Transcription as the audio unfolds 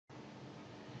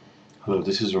Hello,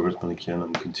 this is Robert Malikian.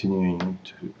 I'm continuing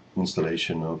to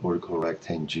installation of Oracle RAC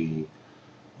 10G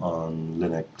on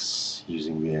Linux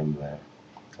using VMware.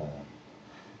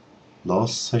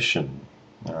 Last session,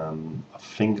 I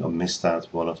think I missed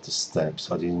out one of the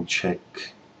steps. I didn't check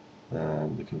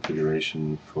the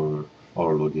configuration for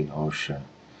our login or share.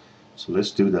 So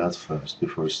let's do that first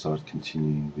before I start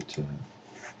continuing with the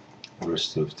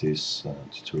rest of this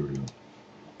tutorial.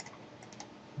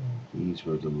 These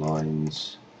were the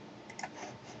lines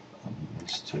I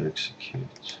missed to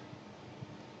execute.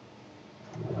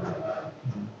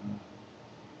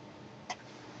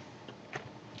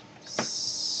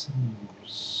 Seems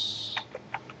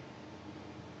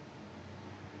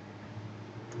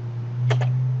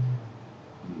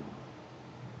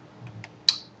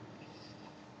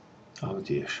oh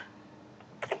dear.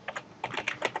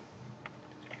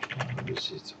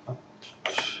 Is it up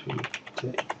to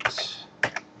date?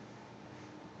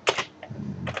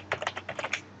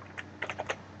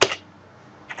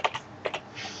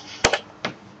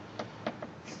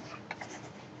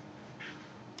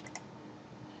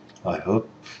 I hope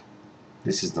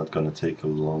this is not going to take a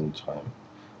long time.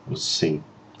 We'll see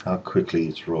how quickly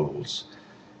it rolls.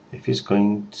 If it's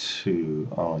going to,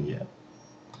 oh yeah,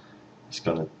 it's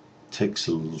going to take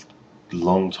a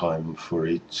long time for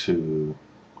it to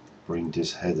bring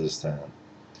these headers down.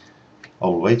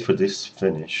 I'll wait for this to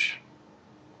finish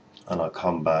and I'll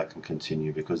come back and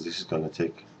continue because this is going to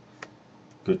take a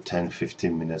good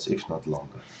 10-15 minutes, if not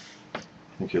longer.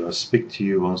 Okay, I'll speak to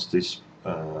you once this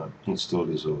install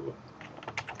is over.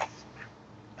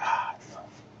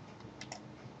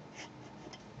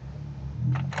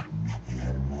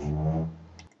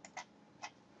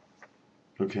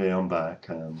 Okay, I'm back,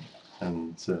 and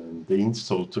the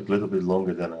install took a little bit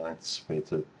longer than I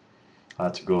anticipated. I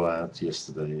had to go out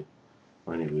yesterday.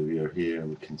 Anyway, we are here and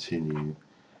we continue.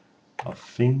 I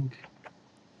think,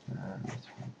 let me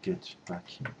get back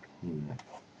in here.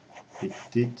 It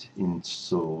did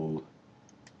install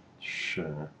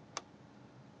share,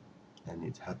 and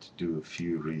it had to do a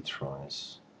few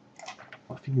retries.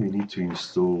 I think we need to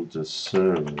install the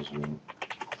server as well.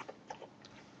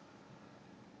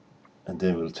 And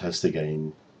then we'll test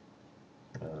again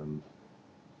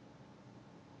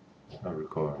a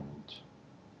requirement.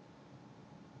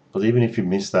 But even if you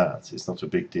miss that, it's not a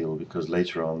big deal because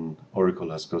later on Oracle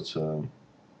has got a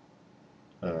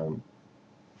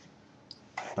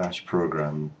bash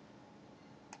program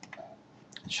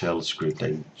shell script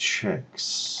that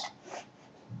checks.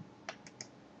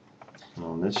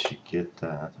 Now unless you get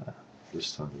that,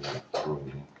 this time we are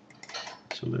rolling.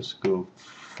 So let's go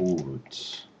forward.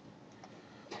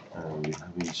 And we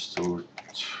have installed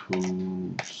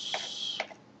tools.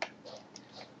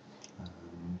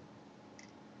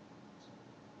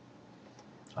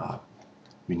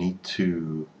 We need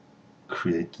to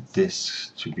create the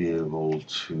disks to be able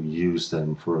to use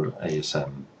them for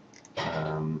ASM.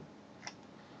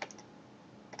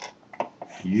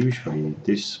 Usually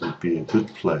this would be a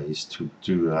good place to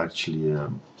do actually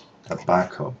a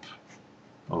backup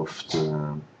of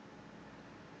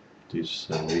this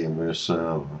VMware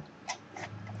server.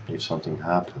 If something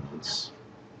happens,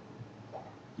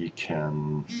 you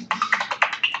can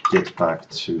get back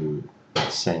to the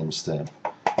same step.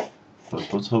 But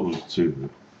what I will do,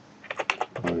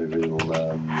 I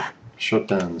will shut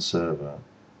down the server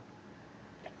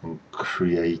and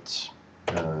create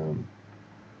the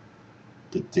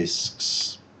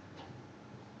disks,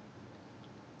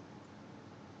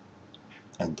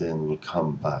 and then we'll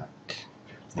come back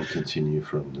and continue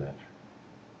from there.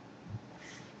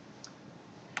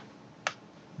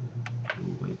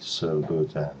 We'll wait the server go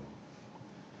down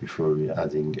before we're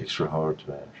adding extra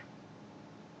hardware.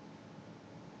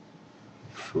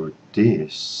 For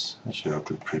this, actually I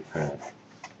could prepare.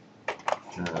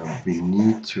 We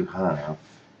need to have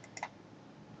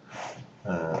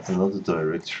another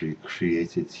directory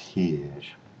created here.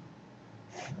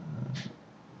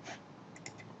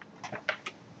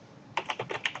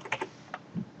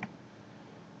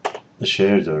 A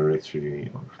shared directory,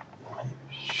 or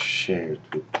shared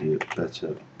would be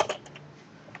better.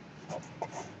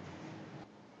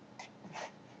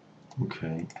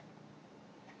 Okay,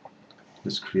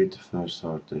 let's create the first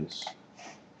hard disk.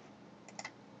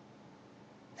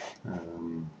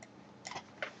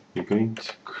 We're going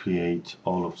to create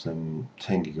all of them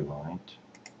 10 GB,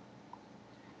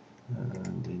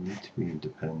 and they need to be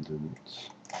independent.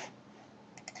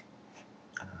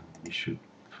 We should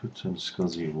put on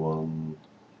SCSI 1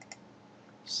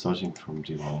 starting from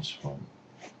device 1.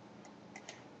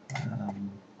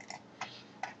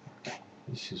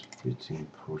 This is pretty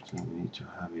important. We need to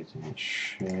have it in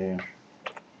share.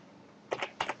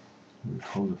 We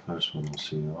call the first one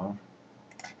CR.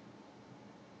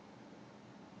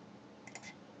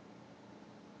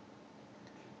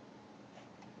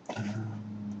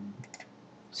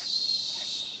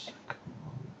 Come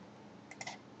on.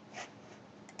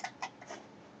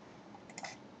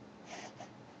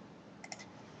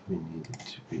 We need it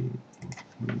to be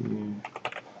in here.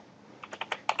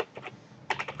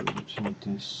 Routing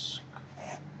disk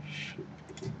should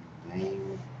be the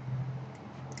name.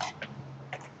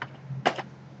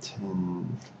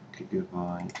 10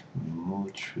 gigabyte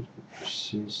mode should be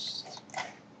persist.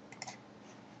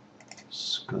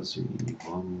 SCSI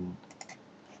 1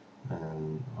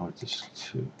 and hard disk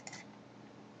 2.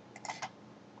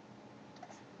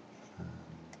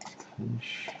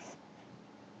 Finish.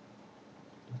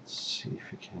 Let's see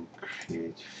if we can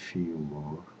create a few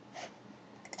more.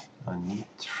 I need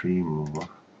 3 more.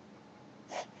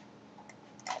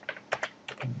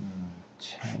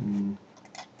 10.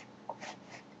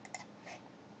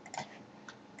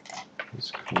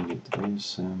 Let's call it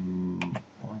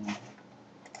ASM1.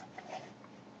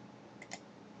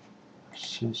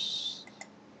 Persist.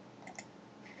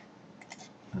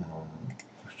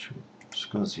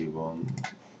 SCSI 1,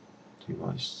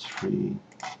 device 3.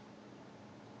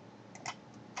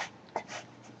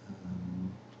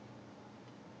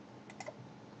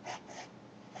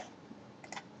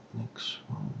 Next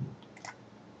one.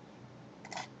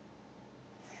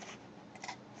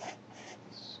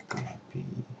 It's gonna be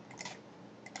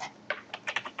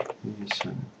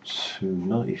ASM2.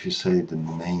 Not if you say the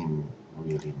name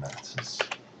really matters,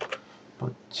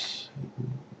 but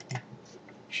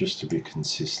just to be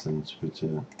consistent with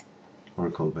the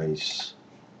Oracle base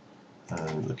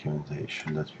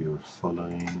documentation that we are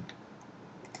following.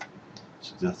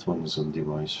 So that one is on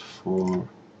device 4.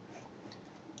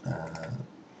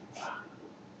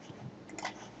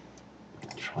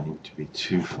 Trying to be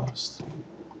too fast.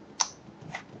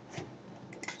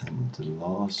 And the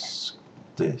last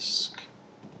disk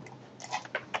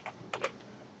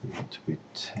we want to be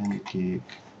 10 gig.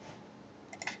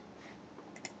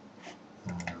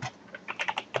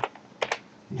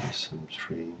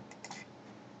 ASM3.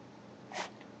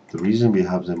 The reason we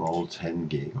have them all 10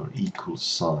 gig or equal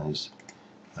size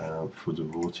for the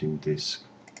routing disk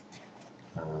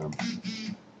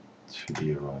to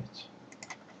be right.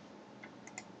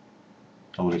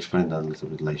 I will explain that a little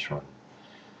bit later on.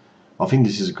 I think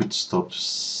this is a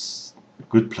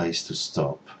good place to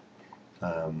stop.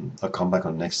 I'll come back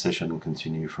on next session and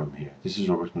continue from here. This is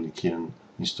Robert Malikian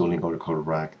installing Oracle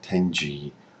RAC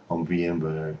 10G on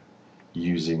VMware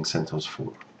using CentOS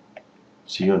 4.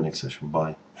 See you on next session.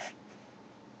 Bye.